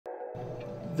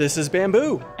This is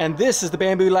Bambu, and this is the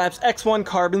Bambu Labs X-1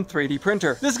 Carbon 3D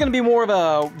printer. This is going to be more of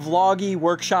a vloggy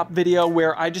workshop video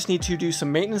where I just need to do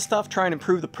some maintenance stuff, try and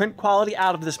improve the print quality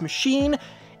out of this machine,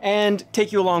 and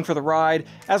take you along for the ride,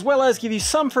 as well as give you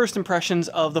some first impressions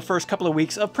of the first couple of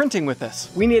weeks of printing with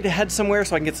this. We need to head somewhere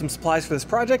so I can get some supplies for this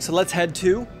project, so let's head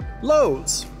to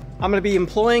Lowe's. I'm going to be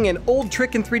employing an old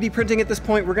trick in 3D printing at this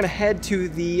point. We're going to head to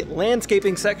the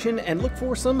landscaping section and look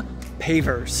for some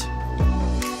pavers.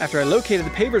 After I located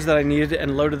the pavers that I needed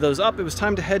and loaded those up, it was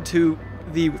time to head to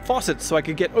the faucets so I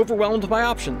could get overwhelmed by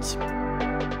options.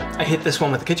 I hit this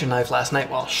one with a kitchen knife last night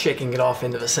while shaking it off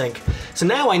into the sink. So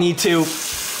now I need to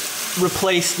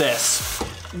replace this.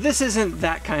 This isn't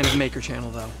that kind of maker channel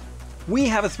though. We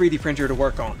have a 3D printer to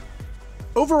work on.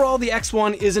 Overall, the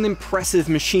X1 is an impressive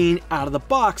machine out of the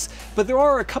box, but there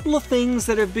are a couple of things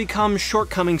that have become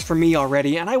shortcomings for me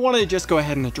already, and I want to just go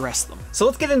ahead and address them. So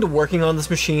let's get into working on this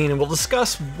machine, and we'll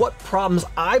discuss what problems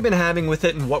I've been having with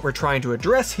it and what we're trying to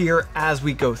address here as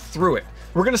we go through it.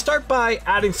 We're going to start by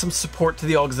adding some support to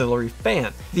the auxiliary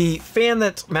fan. The fan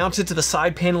that's mounted to the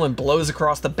side panel and blows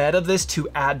across the bed of this to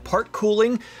add part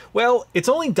cooling, well, it's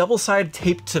only double-sided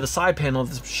taped to the side panel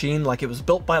of this machine like it was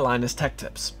built by Linus Tech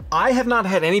Tips. I have not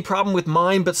had any problem with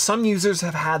mine, but some users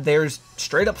have had theirs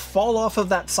straight up fall off of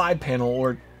that side panel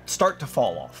or start to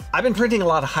fall off. I've been printing a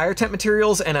lot of higher temp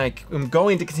materials and I am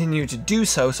going to continue to do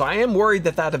so, so I am worried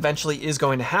that that eventually is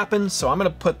going to happen, so I'm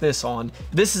going to put this on.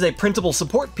 This is a printable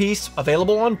support piece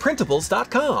available on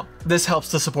printables.com. This helps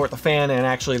to support the fan and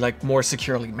actually more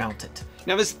securely mount it.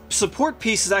 Now this support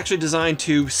piece is actually designed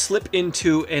to slip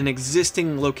into an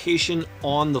existing location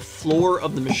on the floor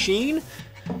of the machine.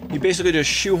 You basically just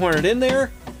shoehorn it in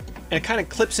there, and it kind of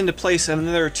clips into place, and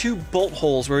then there are two bolt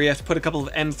holes where you have to put a couple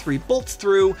of M3 bolts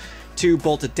through to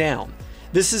bolt it down.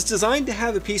 This is designed to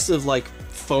have a piece of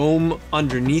foam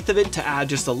underneath of it to add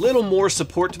just a little more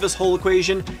support to this whole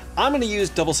equation. I'm going to use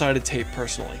double-sided tape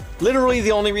personally. Literally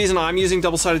the only reason I'm using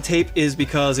double-sided tape is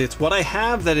because it's what I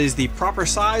have that is the proper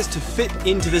size to fit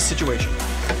into this situation.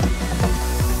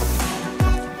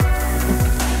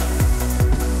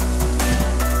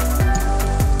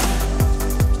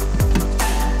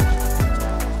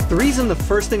 The reason the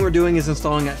first thing we're doing is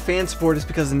installing that fan support is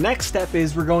because the next step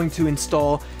is we're going to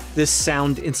install this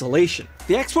sound insulation.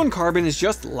 The X-1 Carbon is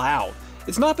just loud.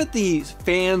 It's not that the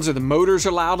fans or the motors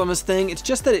are loud on this thing, it's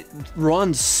just that it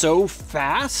runs so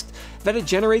fast that it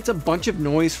generates a bunch of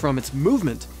noise from its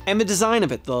movement. And the design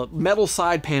of it, the metal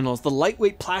side panels, the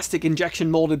lightweight plastic injection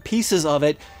molded pieces of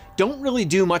it, don't really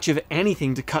do much of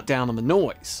anything to cut down on the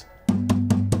noise.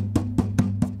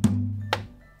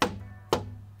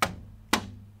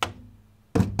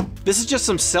 This is just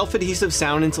some self-adhesive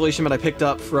sound insulation that I picked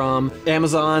up from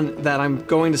Amazon that I'm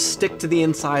going to stick to the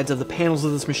insides of the panels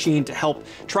of this machine to help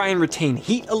try and retain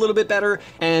heat a little bit better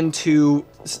and to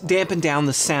dampen down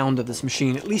the sound of this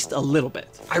machine at least a little bit.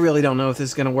 I really don't know if this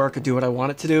is going to work or do what I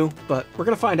want it to do, but we're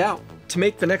going to find out. To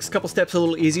make the next couple steps a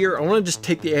little easier, I want to just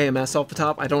take the AMS off the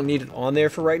top. I don't need it on there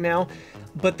for right now,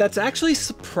 but that's actually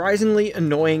surprisingly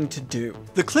annoying to do.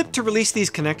 The clip to release these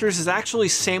connectors is actually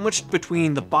sandwiched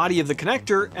between the body of the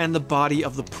connector and the body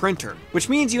of the printer, which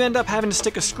means you end up having to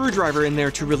stick a screwdriver in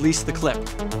there to release the clip.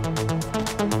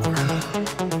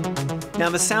 Now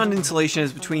the sound insulation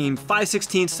is between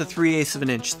 5/16 to 3/8 of an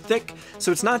inch thick,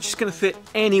 so it's not just going to fit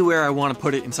anywhere I want to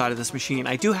put it inside of this machine.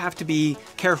 I do have to be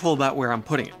careful about where I'm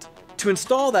putting it. To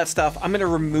install that stuff, I'm going to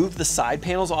remove the side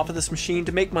panels off of this machine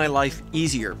to make my life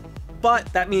easier.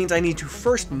 But that means I need to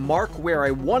first mark where I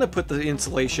want to put the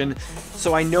insulation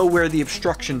so I know where the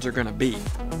obstructions are going to be.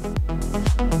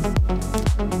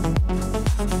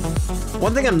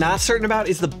 One thing I'm not certain about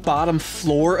is the bottom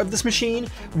floor of this machine.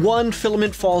 One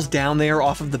filament falls down there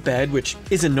off of the bed, which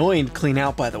is annoying to clean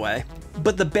out, by the way.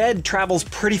 But the bed travels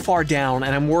pretty far down,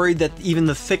 and I'm worried that even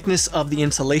the thickness of the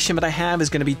insulation that I have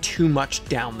is going to be too much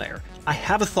down there. I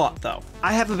have a thought though.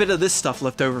 I have a bit of this stuff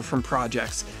left over from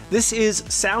projects. This is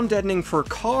sound deadening for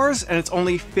cars, and it's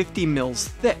only 50 mils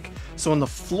thick. So on the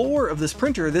floor of this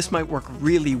printer, this might work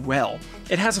really well.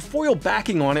 It has a foil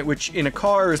backing on it, which in a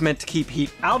car is meant to keep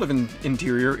heat out of an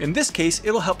interior. In this case,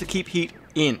 it'll help to keep heat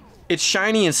in. It's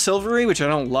shiny and silvery, which I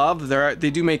don't love.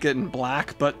 They do make it in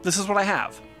black, but this is what I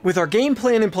have. With our game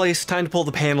plan in place, time to pull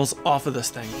the panels off of this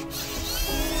thing.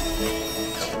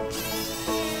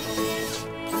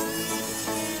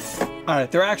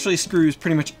 Alright, there are actually screws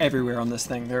pretty much everywhere on this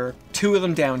thing. There are 2 of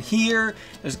them down here,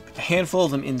 there's a handful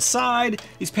of them inside.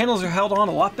 These panels are held on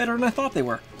a lot better than I thought they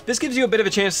were. This gives you a bit of a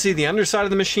chance to see the underside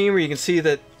of the machine, where you can see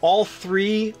that all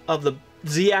 3 of the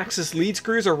Z-axis lead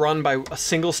screws are run by a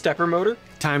single stepper motor.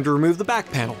 Time to remove the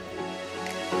back panel.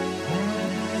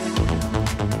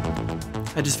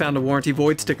 I just found a warranty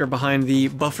void sticker behind the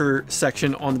buffer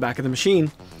section on the back of the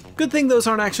machine. Good thing those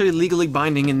aren't actually legally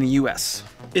binding in the US.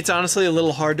 It's honestly a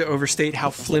little hard to overstate how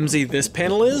flimsy this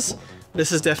panel is.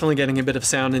 This is definitely getting a bit of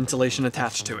sound insulation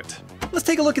attached to it. Let's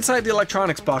take a look inside the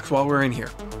electronics box while we're in here.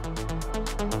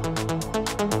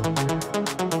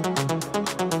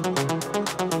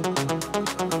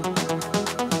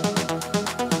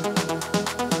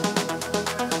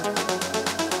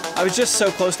 I was just so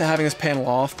close to having this panel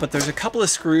off, but there's a couple of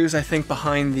screws, I think,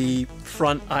 behind the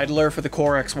front idler for the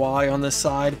Core XY on this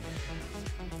side.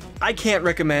 I can't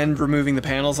recommend removing the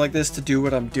panels like this to do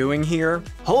what I'm doing here.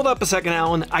 Hold up a second,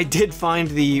 Alan. I did find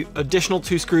the additional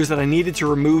 2 screws that I needed to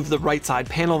remove the right side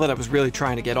panel that I was really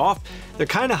trying to get off. They're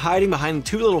kind of hiding behind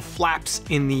 2 little flaps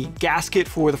in the gasket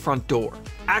for the front door.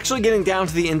 Actually getting down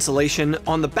to the insulation,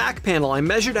 on the back panel, I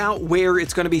measured out where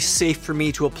it's going to be safe for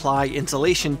me to apply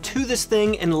insulation to this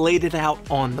thing and laid it out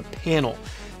on the panel.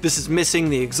 This is missing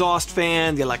the exhaust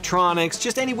fan, the electronics,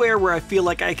 just anywhere where I feel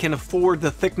like I can afford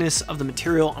the thickness of the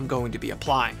material I'm going to be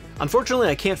applying. Unfortunately,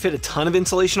 I can't fit a ton of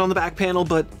insulation on the back panel,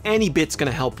 but any bit's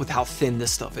gonna help with how thin this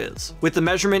stuff is. With the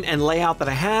measurement and layout that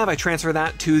I have, I transfer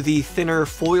that to the thinner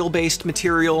foil-based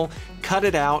material, cut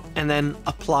it out, and then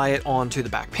apply it onto the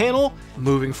back panel.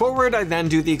 Moving forward, I then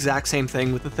do the exact same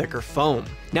thing with the thicker foam.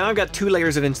 Now I've got 2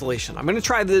 layers of insulation. I'm gonna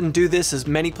try and do this as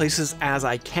many places as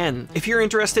I can. If you're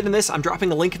interested in this, I'm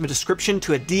dropping a link in the description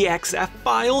to a DXF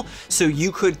file, so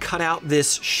you could cut out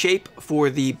this shape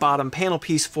for the bottom panel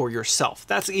piece for yourself.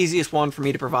 That's the easiest one for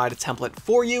me to provide a template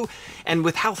for you, and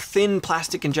with how thin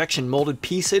plastic injection molded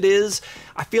piece it is,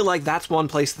 I feel like that's one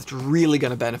place that's really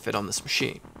gonna benefit on this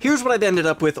machine. Here's what I've ended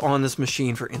up with on this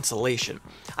machine for insulation.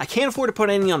 I can't afford to put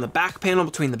any on the back panel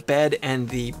between the bed and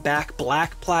the back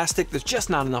black plastic. There's just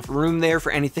not enough room there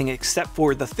for anything except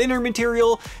for the thinner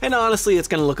material, and honestly it's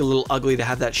gonna look a little ugly to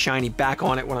have that shiny back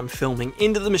on it when I'm filming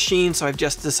into the machine, so I've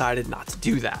just decided not to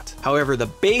do that. However, the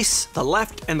base, the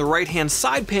left and the right hand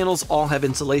side panels all have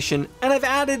insulation, and I've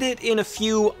added it in a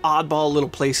few oddball little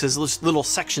places, little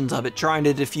sections of it, trying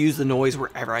to diffuse the noise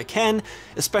wherever I can,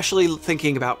 especially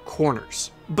thinking about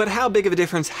corners. But how big of a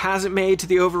difference has it made to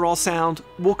the overall sound?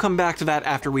 We'll come back to that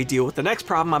after we deal with the next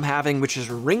problem I'm having, which is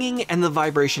ringing and the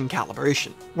vibration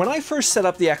calibration. When I first set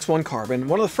up the X-1 Carbon,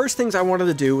 one of the first things I wanted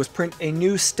to do was print a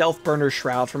new stealth burner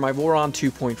shroud for my Voron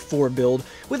 2.4 build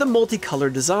with a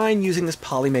multicolored design using this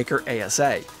Polymaker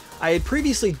ASA. I had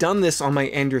previously done this on my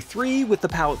Ender 3 with the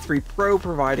Palette 3 Pro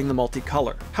providing the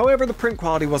multicolor. However, the print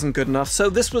quality wasn't good enough, so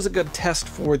this was a good test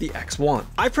for the X1.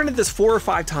 I printed this 4 or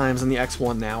 5 times on the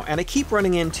X1 now, and I keep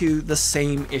running into the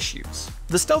same issues.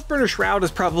 The Stealth Burner Shroud is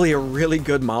probably a really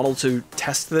good model to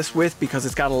test this with because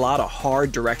it's got a lot of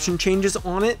hard direction changes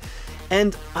on it,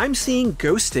 and I'm seeing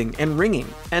ghosting and ringing.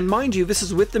 And mind you, this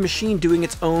is with the machine doing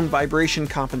its own vibration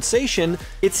compensation.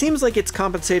 It seems like it's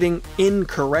compensating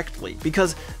incorrectly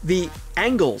because the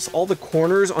angles, all the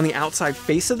corners on the outside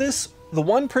face of this, the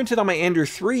one printed on my Ender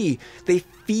 3, they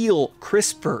feel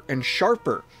crisper and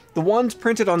sharper. The ones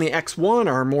printed on the X1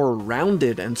 are more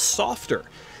rounded and softer,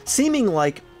 seeming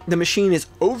like the machine is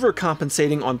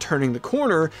overcompensating on turning the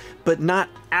corner, but not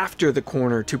after the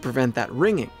corner to prevent that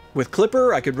ringing. With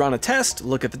Clipper, I could run a test,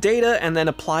 look at the data, and then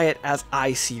apply it as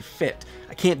I see fit.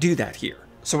 I can't do that here.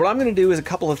 So what I'm going to do is a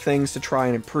couple of things to try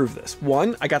and improve this.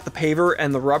 One, I got the paver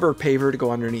and the rubber paver to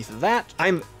go underneath of that.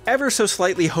 I'm ever so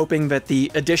slightly hoping that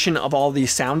the addition of all the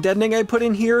sound deadening I put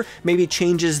in here maybe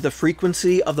changes the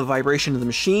frequency of the vibration of the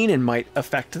machine and might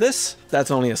affect this.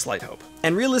 That's only a slight hope.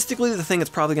 And realistically, the thing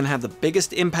that's probably going to have the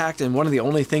biggest impact, and one of the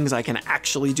only things I can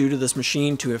actually do to this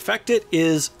machine to affect it,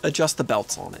 is adjust the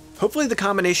belts on it. Hopefully the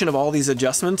combination of all these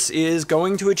adjustments is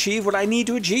going to achieve what I need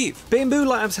to achieve. Bambu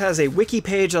Labs has a wiki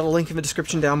page that I'll link in the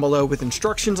description down below with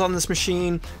instructions on this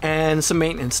machine and some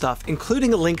maintenance stuff,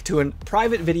 including a link to a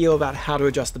private video about how to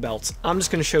adjust the belts. I'm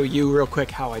just going to show you real quick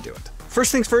how I do it.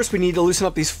 First things first, we need to loosen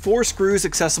up these 4 screws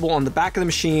accessible on the back of the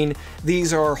machine.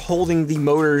 These are holding the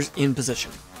motors in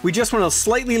position. We just want to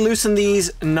slightly loosen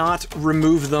these, not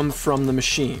remove them from the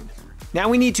machine. Now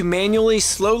we need to manually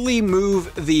slowly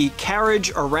move the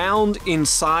carriage around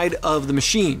inside of the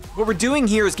machine. What we're doing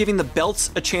here is giving the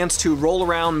belts a chance to roll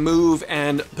around, move,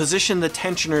 and position the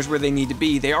tensioners where they need to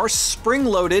be. They are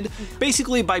spring-loaded.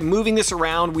 Basically, by moving this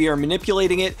around, we are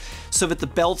manipulating it so that the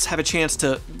belts have a chance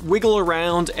to wiggle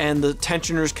around and the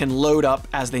tensioners can load up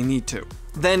as they need to.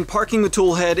 Then parking the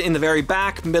tool head in the very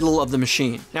back middle of the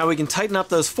machine. Now we can tighten up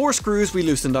those 4 screws we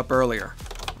loosened up earlier.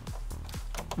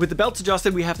 With the belts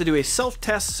adjusted, we have to do a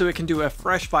self-test so it can do a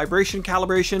fresh vibration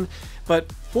calibration,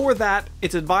 but for that,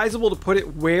 it's advisable to put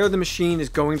it where the machine is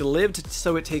going to live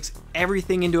so it takes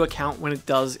everything into account when it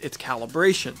does its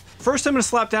calibration. First, I'm going to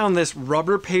slap down this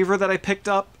rubber paver that I picked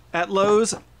up at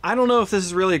Lowe's. I don't know if this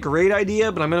is really a great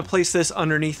idea, but I'm going to place this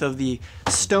underneath of the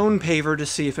stone paver to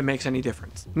see if it makes any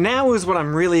difference. Now is what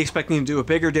I'm really expecting to do a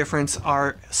bigger difference,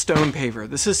 our stone paver.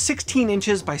 This is 16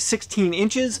 inches by 16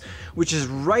 inches, which is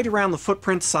right around the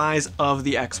footprint size of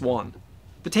the X1.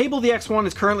 The table the X1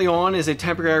 is currently on is a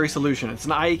temporary solution. It's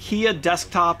an IKEA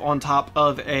desktop on top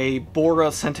of a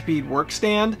Bora Centipede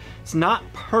workstand. It's not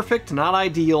perfect, not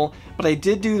ideal, but I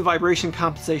did do the vibration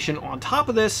compensation on top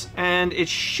of this, and it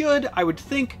should, I would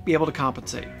think, be able to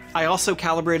compensate. I also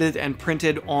calibrated and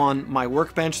printed on my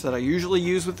workbench that I usually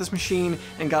use with this machine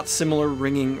and got similar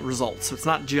ringing results. So it's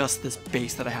not just this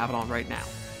base that I have it on right now.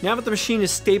 Now that the machine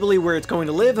is stably where it's going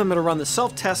to live, I'm going to run the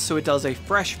self-test so it does a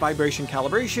fresh vibration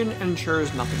calibration and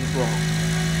ensures nothing is wrong.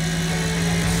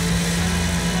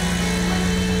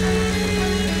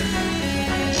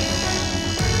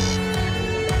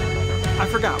 I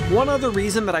forgot, one other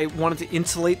reason that I wanted to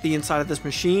insulate the inside of this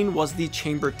machine was the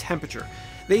chamber temperature.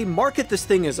 They market this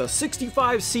thing as a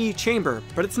 65°C chamber,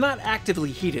 but it's not actively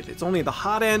heated. It's only the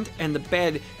hot end and the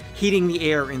bed heating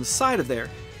the air inside of there.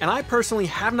 And I personally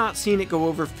have not seen it go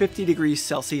over 50 degrees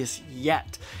Celsius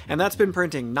yet. And that's been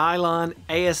printing nylon,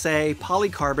 ASA,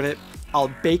 polycarbonate.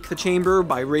 I'll bake the chamber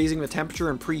by raising the temperature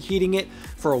and preheating it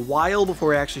for a while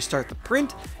before I actually start the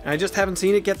print, and I just haven't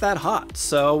seen it get that hot.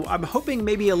 So I'm hoping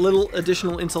maybe a little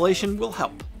additional insulation will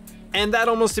help. And that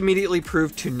almost immediately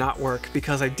proved to not work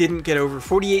because I didn't get over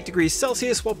 48 degrees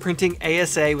Celsius while printing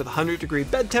ASA with 100-degree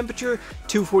bed temperature,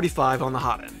 245 on the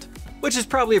hot end. Which is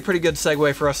probably a pretty good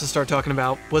segue for us to start talking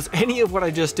about, was any of what I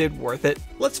just did worth it?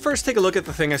 Let's first take a look at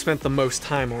the thing I spent the most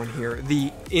time on here,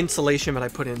 the insulation that I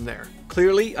put in there.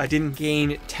 Clearly, I didn't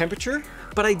gain temperature,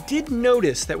 but I did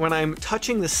notice that when I'm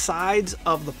touching the sides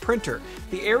of the printer,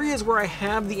 the areas where I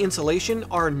have the insulation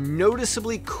are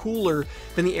noticeably cooler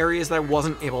than the areas that I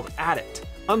wasn't able to add it.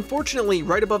 Unfortunately,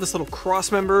 right above this little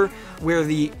cross member where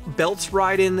the belts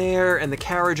ride in there and the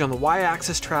carriage on the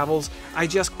Y-axis travels, I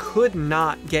just could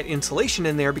not get insulation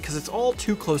in there because it's all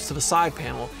too close to the side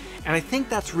panel, and I think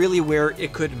that's really where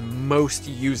it could most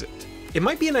use it. It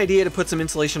might be an idea to put some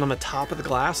insulation on the top of the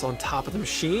glass on top of the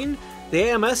machine. The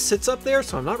AMS sits up there,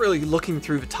 so I'm not really looking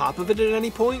through the top of it at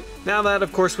any point. Now that,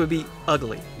 of course, would be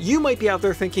ugly. You might be out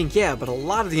there thinking, yeah, but a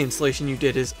lot of the insulation you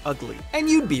did is ugly. And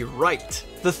you'd be right.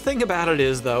 The thing about it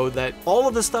is, though, that all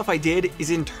of the stuff I did is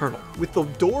internal. With the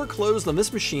door closed on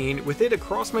this machine, with it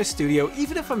across my studio,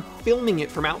 even if I'm filming it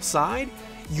from outside,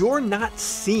 you're not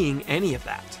seeing any of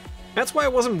that. That's why I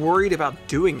wasn't worried about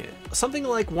doing it. Something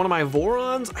like one of my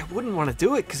Vorons, I wouldn't want to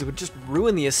do it because it would just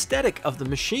ruin the aesthetic of the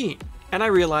machine. And I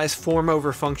realize form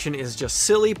over function is just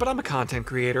silly, but I'm a content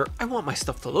creator. I want my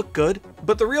stuff to look good.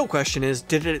 But the real question is,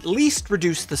 did it at least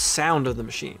reduce the sound of the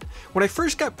machine? When I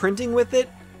first got printing with it,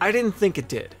 I didn't think it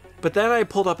did. But then I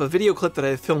pulled up a video clip that I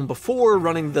had filmed before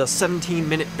running the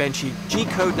 17-minute Benchy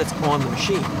G-code that's on the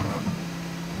machine.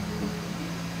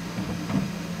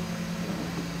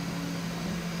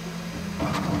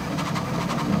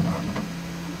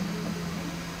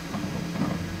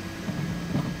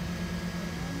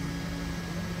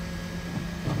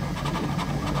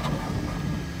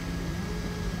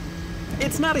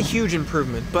 It's not a huge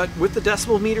improvement, but with the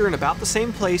decibel meter in about the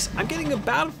same place, I'm getting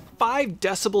about a 5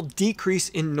 decibel decrease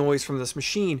in noise from this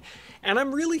machine, and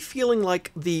I'm really feeling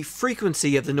like the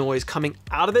frequency of the noise coming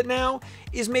out of it now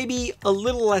is maybe a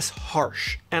little less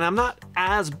harsh, and I'm not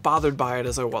as bothered by it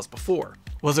as I was before.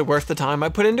 Was it worth the time I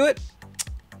put into it?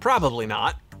 Probably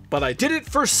not. But I did it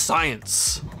for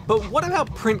science. But what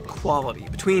about print quality?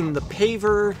 Between the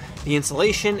paver, the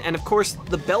insulation, and of course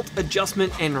the belt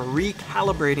adjustment and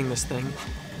recalibrating this thing,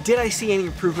 did I see any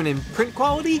improvement in print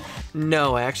quality?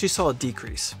 No, I actually saw a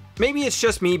decrease. Maybe it's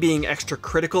just me being extra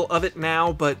critical of it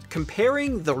now, but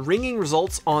comparing the ringing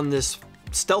results on this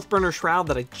stealth burner shroud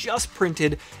that I just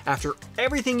printed after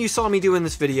everything you saw me do in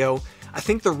this video, I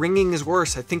think the ringing is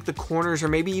worse. I think the corners are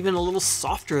maybe even a little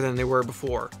softer than they were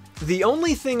before. The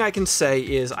only thing I can say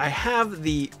is I have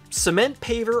the cement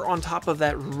paver on top of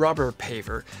that rubber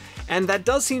paver, and that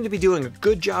does seem to be doing a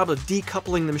good job of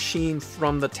decoupling the machine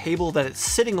from the table that it's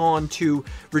sitting on to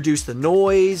reduce the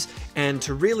noise and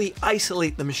to really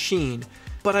isolate the machine.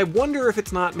 But I wonder if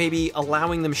it's not maybe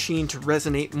allowing the machine to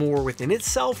resonate more within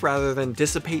itself rather than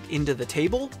dissipate into the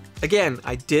table. Again,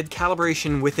 I did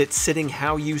calibration with it sitting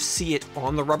how you see it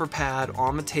on the rubber pad,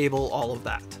 on the table, all of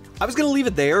that. I was gonna leave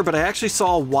it there, but I actually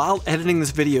saw while editing this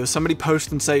video, somebody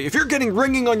post and say, if you're getting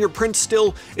ringing on your print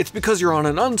still, it's because you're on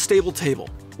an unstable table.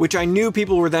 Which I knew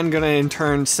people were then gonna in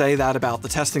turn say that about the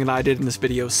testing that I did in this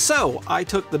video. So I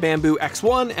took the Bambu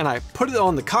X-1 and I put it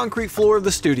on the concrete floor of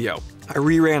the studio. I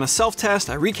reran a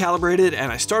self-test, I recalibrated,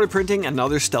 and I started printing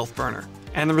another stealth burner.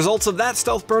 And the results of that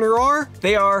stealth burner are,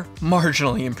 they are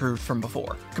marginally improved from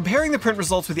before. Comparing the print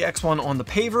results with the X1 on the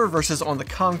paver versus on the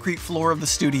concrete floor of the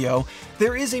studio,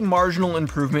 there is a marginal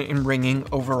improvement in ringing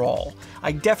overall.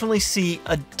 I definitely see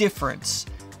a difference,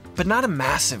 but not a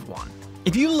massive one.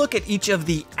 If you look at each of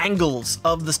the angles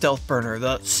of the stealth burner,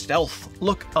 the stealth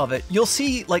look of it, you'll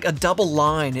see like a double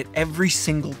line at every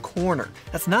single corner.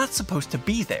 That's not supposed to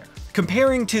be there.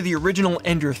 Comparing to the original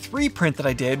Ender 3 print that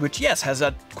I did, which yes, has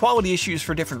quality issues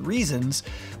for different reasons,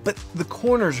 but the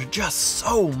corners are just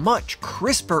so much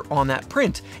crisper on that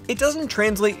print. It doesn't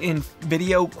translate in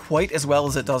video quite as well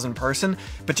as it does in person,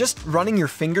 but just running your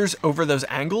fingers over those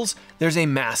angles, there's a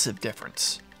massive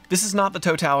difference. This is not the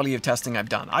totality of testing I've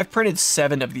done. I've printed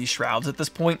 7 of these shrouds at this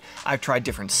point. I've tried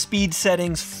different speed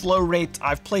settings, flow rates,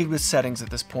 I've played with settings at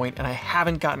this point, and I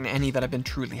haven't gotten any that I've been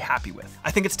truly happy with.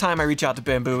 I think it's time I reach out to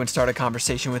Bambu and start a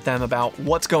conversation with them about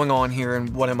what's going on here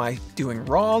and what am I doing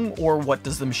wrong, or what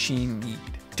does the machine need.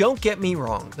 Don't get me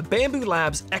wrong, the Bambu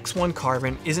Lab's X-1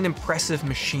 Carbon is an impressive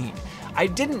machine. I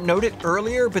didn't note it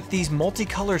earlier, but these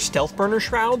multicolor stealth burner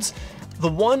shrouds, the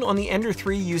one on the Ender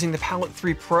 3 using the Palette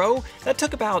 3 Pro, that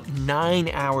took about 9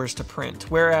 hours to print,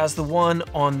 whereas the one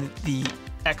on the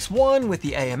X1 with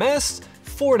the AMS,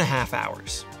 4.5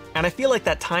 hours. And I feel like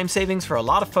that time savings for a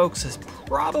lot of folks is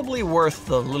probably worth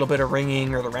the little bit of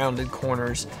ringing or the rounded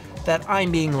corners that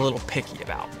I'm being a little picky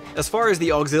about. As far as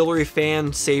the auxiliary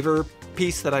fan saver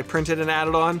piece that I printed and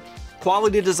added on,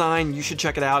 quality design, you should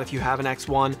check it out if you have an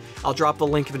X1. I'll drop the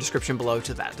link in the description below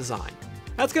to that design.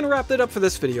 That's gonna wrap it up for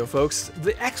this video, folks.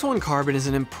 The X1 Carbon is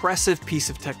an impressive piece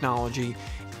of technology.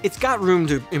 It's got room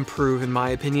to improve, in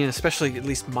my opinion, especially at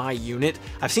least my unit.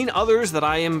 I've seen others that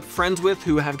I am friends with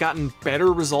who have gotten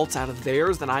better results out of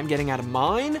theirs than I'm getting out of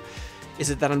mine. Is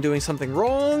it that I'm doing something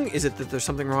wrong? Is it that there's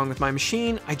something wrong with my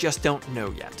machine? I just don't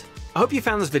know yet. I hope you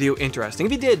found this video interesting.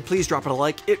 If you did, please drop it a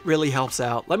like. It really helps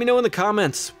out. Let me know in the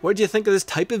comments. What did you think of this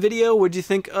type of video? What did you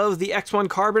think of the X1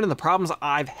 Carbon and the problems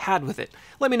I've had with it?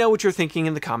 Let me know what you're thinking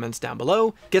in the comments down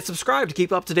below. Get subscribed to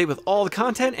keep up to date with all the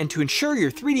content and to ensure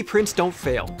your 3D prints don't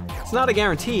fail. It's not a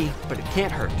guarantee, but it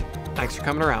can't hurt. Thanks for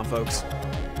coming around, folks.